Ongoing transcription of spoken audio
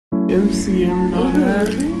MCM not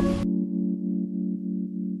happy.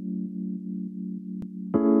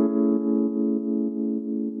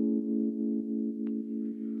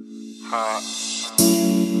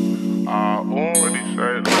 What he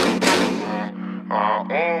say?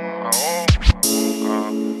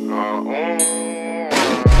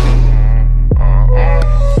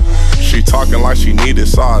 She talking like she needed,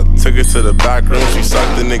 so I took it to the back room. She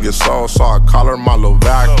sucked the nigga's soul, so I call her my little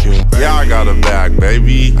vacuum. Yeah, I got a bag,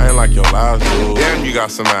 baby. I ain't like your last dude. Damn, you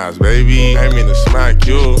got some ass, baby. I ain't mean to smack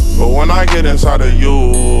you, but when I get inside of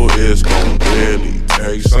you, it's gon' really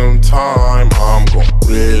take some time. I'm gon'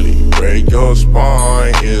 really break your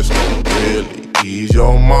spine. It's gon' really ease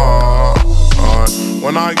your mind.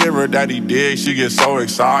 When I give her daddy dick, she gets so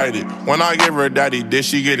excited. When I give her daddy dick,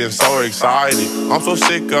 she getting so excited. I'm so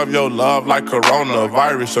sick of your love like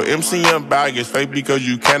coronavirus. So MCM bag is fake because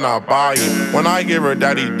you cannot buy it. When I give her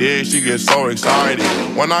daddy dick, she gets so excited.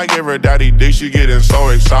 When I give her daddy dick, she getting so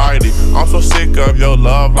excited. I'm so sick of your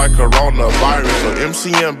love like coronavirus. So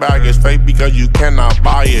MCM bag is fake because you cannot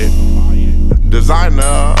buy it.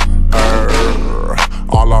 Designer,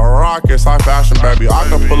 all I rock is high fashion, baby. I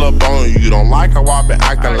can pull up on you. You don't like how I been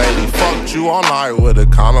acting lately. Fucked you all night with a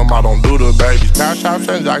condom. I don't do the babies. Cash out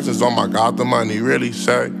transactions. Oh my God, the money really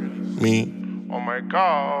say me. Oh my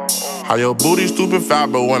God. How your booty stupid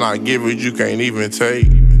fat, but when I give it, you can't even take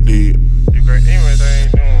it. You can't even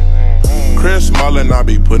take it. Chris Mullin, I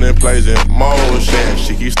be putting plays in motion.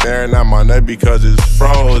 She keep staring at my neck because it's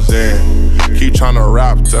frozen. Keep trying to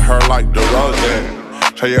rap to her like DeRozan.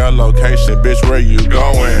 Tell your location, bitch, where you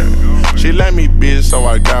going? She let me bitch, so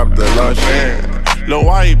I got the lotion. Lil'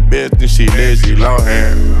 white bitch, and she Lizzie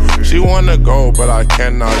Lohan. She wanna go, but I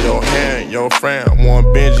cannot. Your hand, your friend, want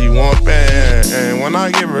Benji, want Ben. And when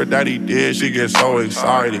I give her daddy dick, she gets so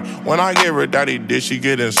excited. When I give her daddy dick, she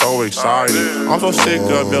getting so excited. I'm so sick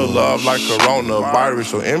of your love like coronavirus.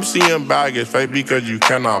 So MCM bag is fake because you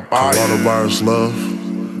cannot buy it. Coronavirus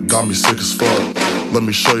love got me sick as fuck. Let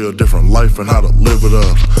me show you a different life and how to live it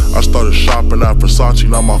up. I started shopping at Versace,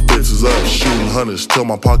 now my fits is up. Shooting hundreds till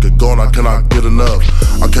my pocket gone, I cannot get enough.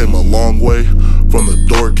 I came a long way, from the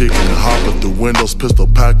door kicking and hopping through windows, pistol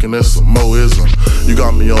packing, that's some moism. You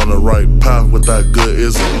got me on the right path with that good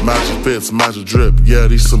ism. Matching fits, matching drip, yeah,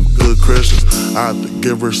 these some good Christians. I had to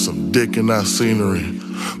give her some dick in that scenery.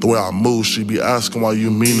 The way I move, she be asking why you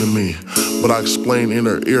mean to me. But I explain in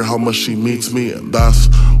her ear how much she means me, and that's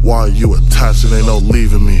why you attached and ain't no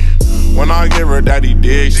leaving me. When I give her daddy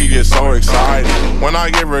dick, she gets so excited. When I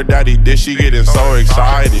give her daddy dick, she getting so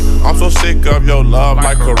excited. I'm so sick of your love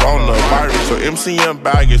like coronavirus. So MCM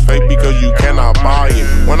bag is fake because you cannot buy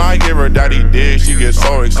it. When I give her daddy dick, she gets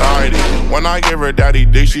so excited. When I give her daddy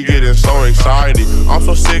dick, she getting so excited. I'm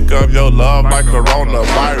so sick of your love like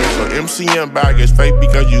coronavirus. So MCM bag is fake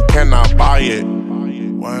because you cannot buy it.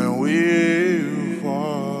 When we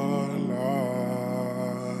fall like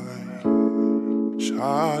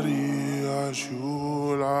Shawty, as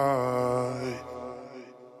you like.